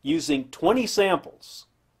operation using 20 samples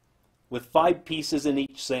with 5 pieces in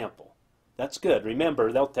each sample. That's good.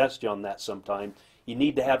 Remember, they'll test you on that sometime. You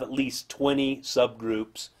need to have at least 20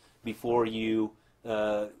 subgroups before you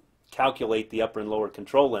calculate the upper and lower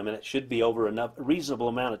control limit. It should be over a reasonable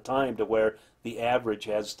amount of time to where the average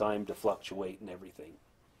has time to fluctuate and everything.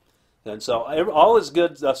 And so all is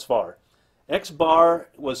good thus far. X bar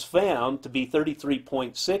was found to be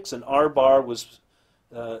 33.6 and R bar was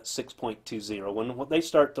 6.20. When they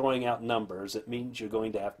start throwing out numbers, it means you're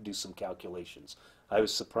going to have to do some calculations. I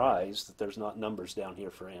was surprised that there's not numbers down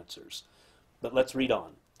here for answers. But let's read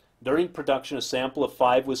on. During production, a sample of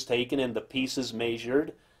 5 was taken and the pieces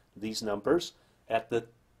measured, these numbers. At the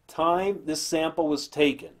time this sample was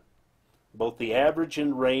taken, both the average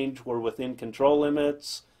and range were within control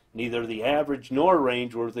limits. Neither the average nor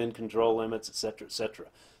range were within control limits, etc., etc.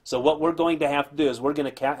 So what we're going to have to do is we're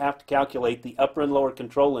going to have to calculate the upper and lower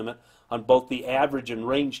control limit on both the average and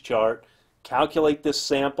range chart, calculate this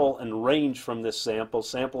sample and range from this sample,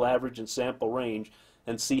 sample average and sample range,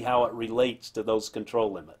 and see how it relates to those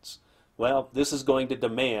control limits. Well, this is going to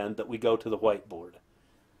demand that we go to the whiteboard.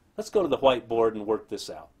 Let's go to the whiteboard and work this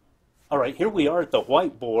out. All right, here we are at the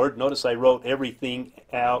whiteboard. Notice I wrote everything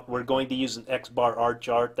out. We're going to use an X bar R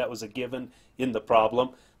chart. That was a given in the problem.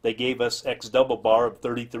 They gave us X double bar of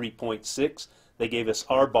 33.6. They gave us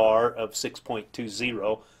R bar of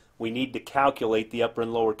 6.20. We need to calculate the upper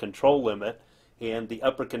and lower control limit. And the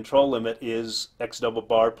upper control limit is X double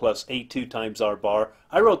bar plus A2 times R bar.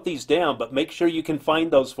 I wrote these down, but make sure you can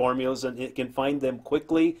find those formulas and you can find them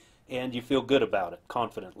quickly and you feel good about it,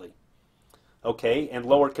 confidently. Okay, and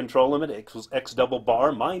lower control limit equals X double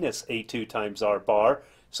bar minus A2 times R bar.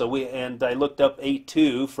 So I looked up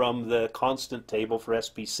A2 from the constant table for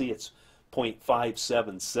SPC. It's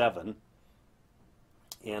 0.577.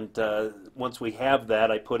 And once we have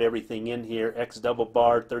that, I put everything in here. X double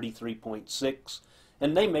bar 33.6.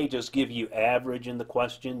 And they may just give you average in the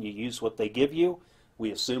question. You use what they give you.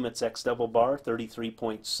 We assume it's X double bar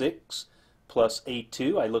 33.6 plus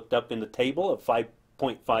A2. I looked up in the table of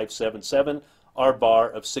 5.577, R bar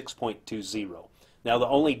of 6.20. Now the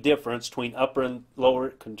only difference between upper and lower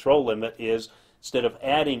control limit is instead of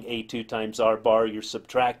adding A2 times R bar, you're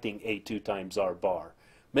subtracting A2 times R bar.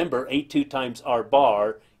 Remember, A2 times R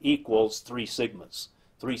bar equals 3 sigmas.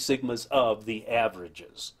 3 sigmas of the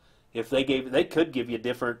averages. If they could give you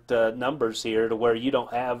different numbers here to where you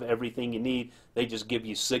don't have everything you need. They just give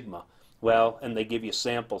you sigma. Well, and they give you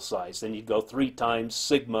sample size. Then you go 3 times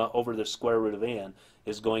sigma over the square root of n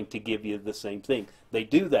is going to give you the same thing. They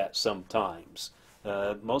do that sometimes.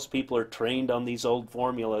 Most people are trained on these old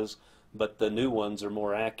formulas, but the new ones are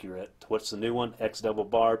more accurate. What's the new one? X double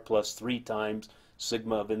bar plus 3 times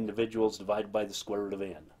sigma of individuals divided by the square root of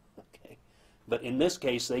n. Okay. But in this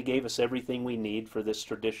case, they gave us everything we need for this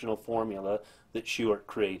traditional formula that Shewhart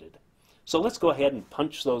created. So let's go ahead and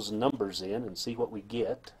punch those numbers in and see what we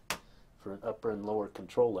get for an upper and lower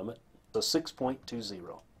control limit. So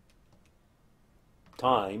 6.20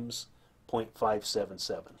 times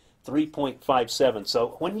 0.577. 3.57.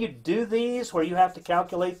 So when you do these where you have to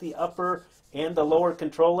calculate the upper and the lower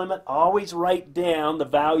control limit, always write down the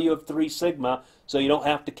value of 3 sigma so you don't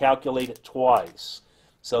have to calculate it twice.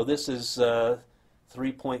 So this is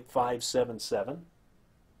 3.577,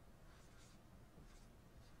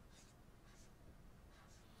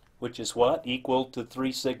 which is what? Equal to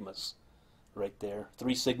 3 sigmas. Right there.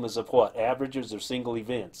 3 sigmas of what? Averages or single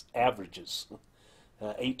events? Averages.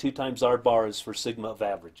 8 times R bar is for sigma of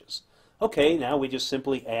averages. Okay, now we just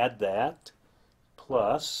simply add that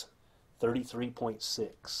plus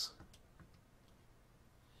 33.6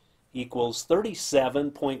 equals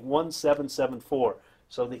 37.1774.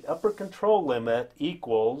 So the upper control limit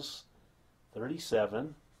equals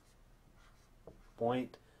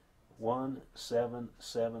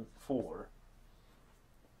 37.1774.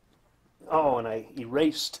 Oh, and I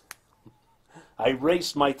erased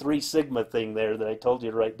my 3 sigma thing there that I told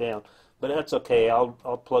you to write down. But that's okay,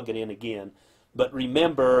 I'll plug it in again. But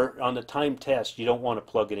remember, on the time test, you don't want to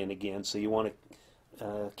plug it in again, so you want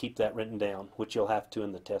to keep that written down, which you'll have to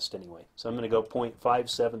in the test anyway. So I'm going to go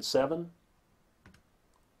 0.577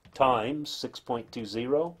 times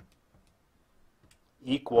 6.20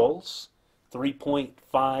 equals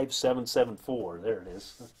 3.5774. There it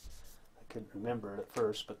is. I couldn't remember it at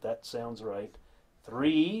first, but that sounds right.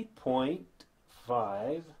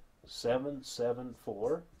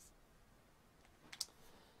 3.5774.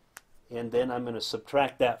 And then I'm going to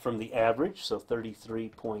subtract that from the average, so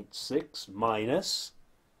 33.6 minus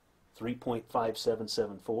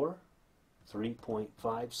 3.5774.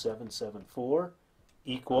 3.5774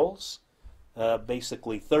 equals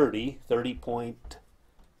basically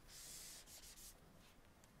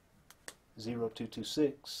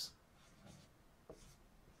 30.0226.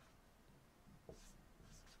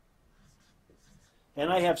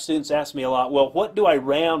 And I have students ask me a lot, well, what do I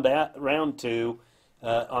round to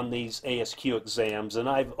on these ASQ exams? And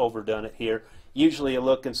I've overdone it here. Usually you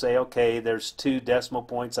look and say, okay, there's 2 decimal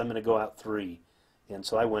points, I'm going to go out 3. And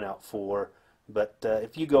so I went out 4. But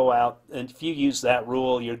if you go out, and if you use that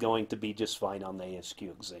rule, you're going to be just fine on the ASQ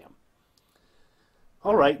exam.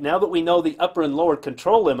 All right, now that we know the upper and lower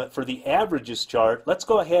control limit for the averages chart, let's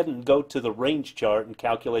go ahead and go to the range chart and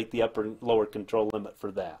calculate the upper and lower control limit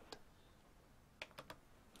for that.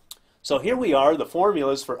 So here we are. The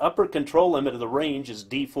formulas for upper control limit of the range is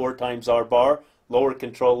D4 times R bar. Lower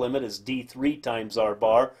control limit is D3 times R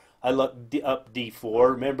bar. I looked up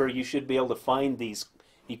D4. Remember, you should be able to find these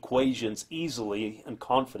equations easily and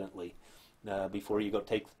confidently before you go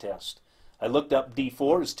take the test. I looked up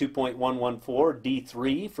D4 is 2.114,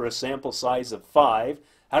 D3 for a sample size of 5.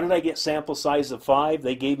 How did I get sample size of 5?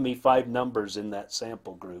 They gave me 5 numbers in that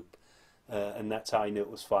sample group. And that's how I knew it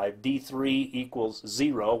was 5. D3 equals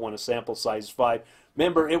 0 when a sample size is 5.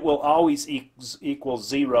 Remember, it will always equal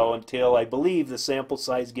 0 until I believe the sample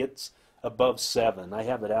size gets above 7. I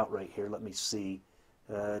have it out right here. Let me see.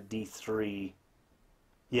 D3.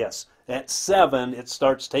 Yes, at 7 it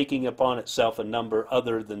starts taking upon itself a number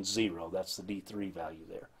other than 0. That's the D3 value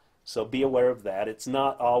there. So be aware of that. It's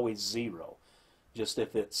not always 0, just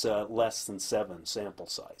if it's less than 7 sample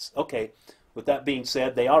size. Okay. With that being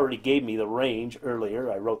said, they already gave me the range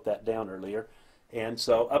earlier. I wrote that down earlier. And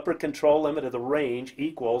so upper control limit of the range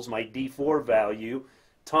equals my D4 value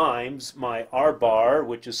times my R bar,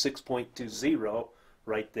 which is 6.20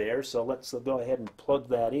 right there. So let's go ahead and plug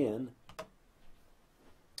that in.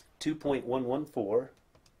 2.114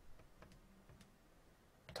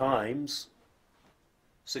 times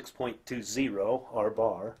 6.20 R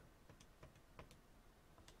bar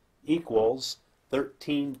equals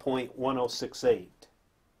 13.1068.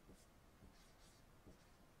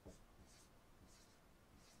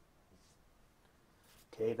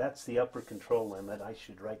 Okay, that's the upper control limit. I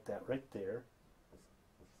should write that right there.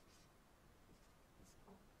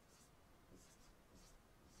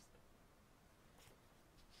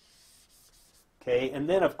 Okay, and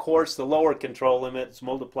then of course the lower control limit is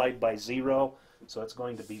multiplied by 0, so it's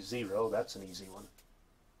going to be 0. That's an easy one.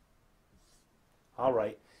 All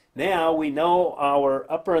right. Now we know our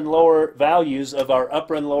upper and lower values of our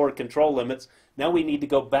upper and lower control limits. Now we need to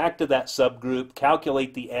go back to that subgroup,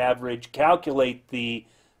 calculate the average, calculate the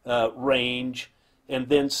range, and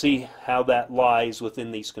then see how that lies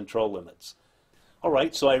within these control limits. All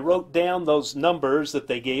right, so I wrote down those numbers that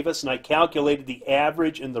they gave us, and I calculated the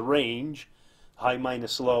average and the range, high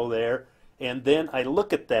minus low there, and then I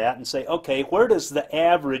look at that and say, okay, where does the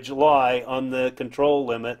average lie on the control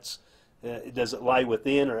limits? Does it lie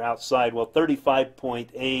within or outside? Well,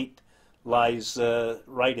 35.8 lies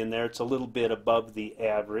right in there. It's a little bit above the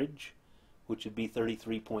average, which would be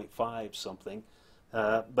 33.5 something.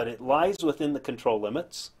 But it lies within the control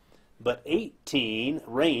limits. But 18,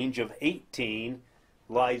 range of 18,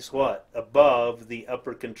 lies what? Above the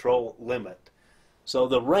upper control limit. So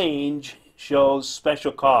the range shows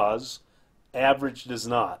special cause. Average does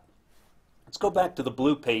not. Let's go back to the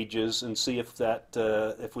blue pages and see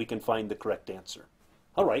if we can find the correct answer.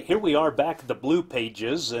 All right, here we are back at the blue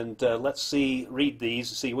pages, and let's read these,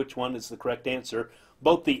 see which one is the correct answer.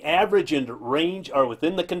 Both the average and range are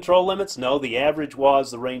within the control limits. No, the average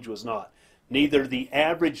was, the range was not. Neither the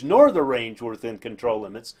average nor the range were within control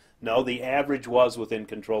limits. No, the average was within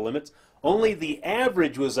control limits. Only the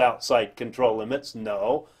average was outside control limits.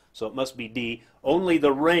 No, so it must be D. Only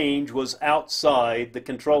the range was outside the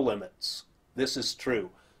control limits. This is true.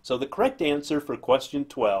 So the correct answer for question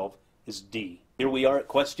 12 is D. Here we are at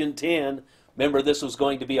question 10. Remember, this was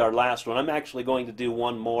going to be our last one. I'm actually going to do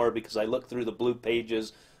one more because I looked through the blue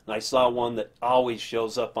pages and I saw one that always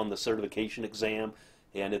shows up on the certification exam,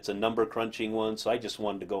 and it's a number crunching one, so I just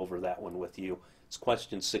wanted to go over that one with you. It's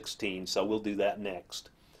question 16, so we'll do that next.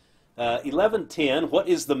 11:10, what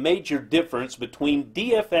is the major difference between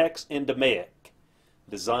DFX and DMAIC?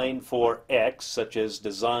 Design for X, such as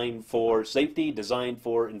design for safety, design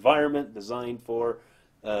for environment, design for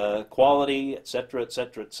quality, etc.,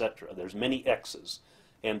 etc., etc. There's many X's,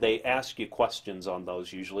 and they ask you questions on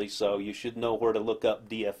those usually, so you should know where to look up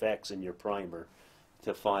DFX in your primer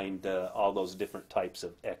to find all those different types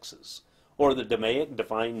of X's. Or the DMAIC,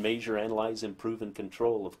 define, measure, analyze, improve, and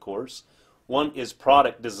control, of course. One is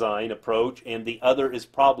product design approach, and the other is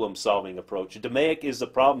problem-solving approach. DMAIC is the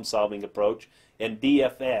problem-solving approach, and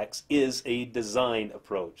DFX is a design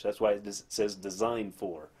approach. That's why it says design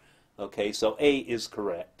for. Okay, so A is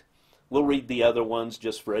correct. We'll read the other ones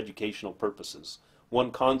just for educational purposes. One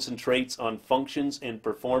concentrates on functions and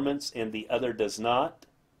performance, and the other does not.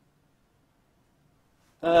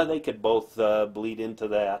 They could both bleed into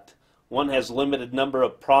that. One has limited number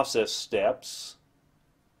of process steps,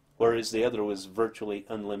 whereas the other was virtually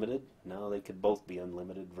unlimited. No, they could both be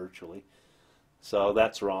unlimited virtually. So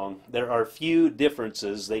that's wrong. There are few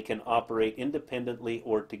differences. They can operate independently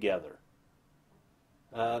or together.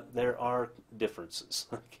 There are differences.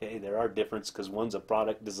 Okay, there are differences because one's a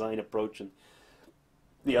product design approach and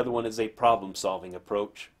the other one is a problem-solving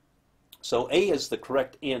approach. So A is the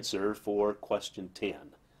correct answer for question 10.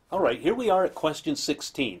 All right, here we are at question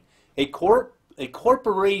 16. A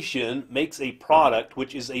corporation makes a product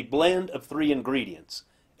which is a blend of 3 ingredients,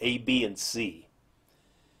 A, B, and C.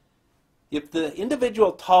 If the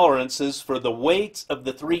individual tolerances for the weights of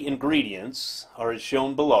the 3 ingredients are as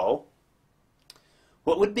shown below,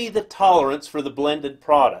 what would be the tolerance for the blended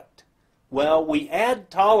product? Well, we add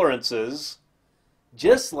tolerances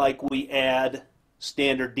just like we add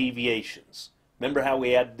standard deviations. Remember how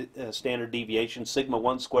we add standard deviations? Sigma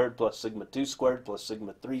 1 squared plus sigma 2 squared plus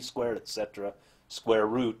sigma 3 squared, etc., square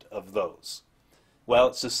root of those. Well,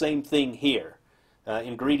 it's the same thing here.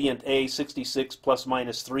 Ingredient A, 66 plus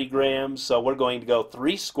minus 3 grams, so we're going to go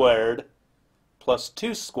 3 squared plus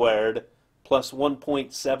 2 squared plus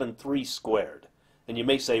 1.73 squared. And you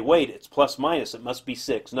may say, wait, it's plus minus, it must be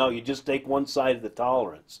 6. No, you just take one side of the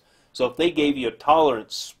tolerance. So if they gave you a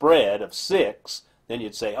tolerance spread of 6, then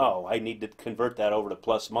you'd say, oh, I need to convert that over to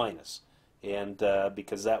plus minus, and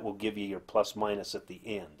because that will give you your plus minus at the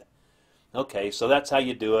end. Okay, so that's how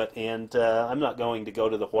you do it, and I'm not going to go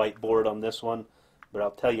to the whiteboard on this one, but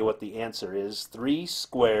I'll tell you what the answer is. 3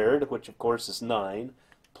 squared, which of course is 9,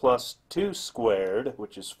 plus 2 squared,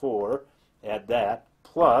 which is 4, add that,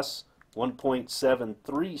 plus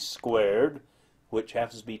 1.73 squared, which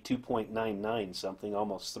happens to be 2.99 something,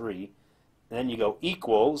 almost 3. Then you go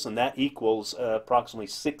equals, and that equals approximately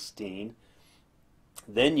 16.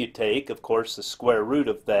 Then you take, of course, the square root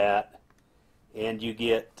of that, and you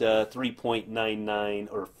get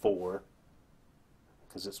 3.99 or 4,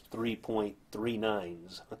 because it's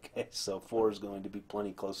 3.39s. Okay, so 4 is going to be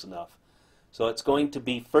plenty close enough. So it's going to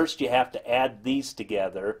be, first you have to add these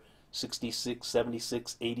together, 66,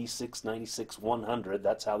 76, 86, 96, 100.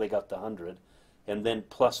 That's how they got the 100. And then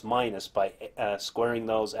plus minus by squaring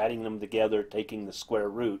those, adding them together, taking the square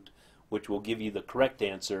root, which will give you the correct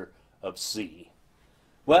answer of C.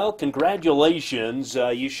 Well, congratulations.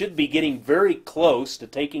 You should be getting very close to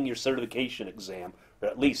taking your certification exam, or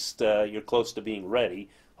at least you're close to being ready.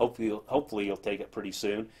 Hopefully you'll take it pretty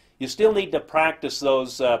soon. You still need to practice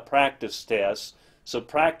those practice tests, so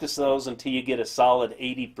practice those until you get a solid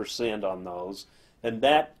 80% on those, and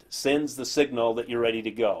that sends the signal that you're ready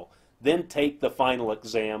to go. Then take the final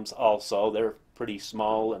exams also. They're pretty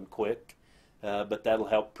small and quick, but that'll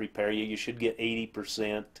help prepare you. You should get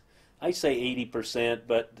 80%. I say 80%,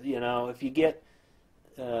 but you know, if you get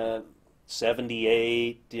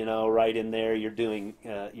 78, you know, right in there, you're doing,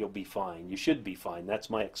 you'll be fine. You should be fine. That's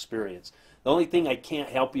my experience. The only thing I can't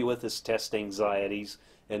help you with is test anxieties,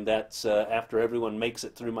 and that's after everyone makes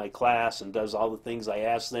it through my class and does all the things I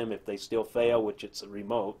ask them. If they still fail, which it's a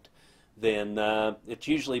remote, then it's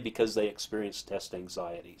usually because they experience test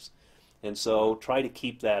anxieties. And so try to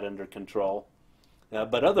keep that under control.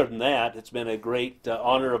 But other than that, it's been a great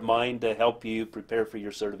honor of mine to help you prepare for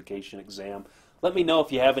your certification exam. Let me know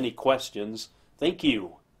if you have any questions. Thank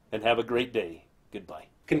you, and have a great day. Goodbye.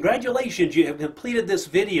 Congratulations, you have completed this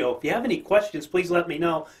video. If you have any questions, please let me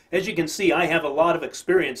know. As you can see, I have a lot of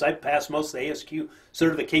experience. I've passed most of the ASQ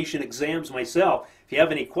certification exams myself. If you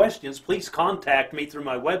have any questions, please contact me through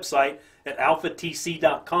my website at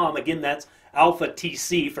alphatc.com. Again, that's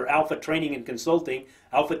AlphaTC for Alpha Training and Consulting,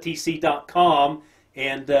 alphatc.com,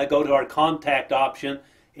 and go to our contact option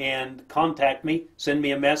and contact me. Send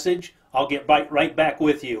me a message. I'll get right back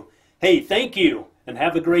with you. Hey, thank you, and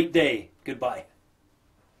have a great day. Goodbye.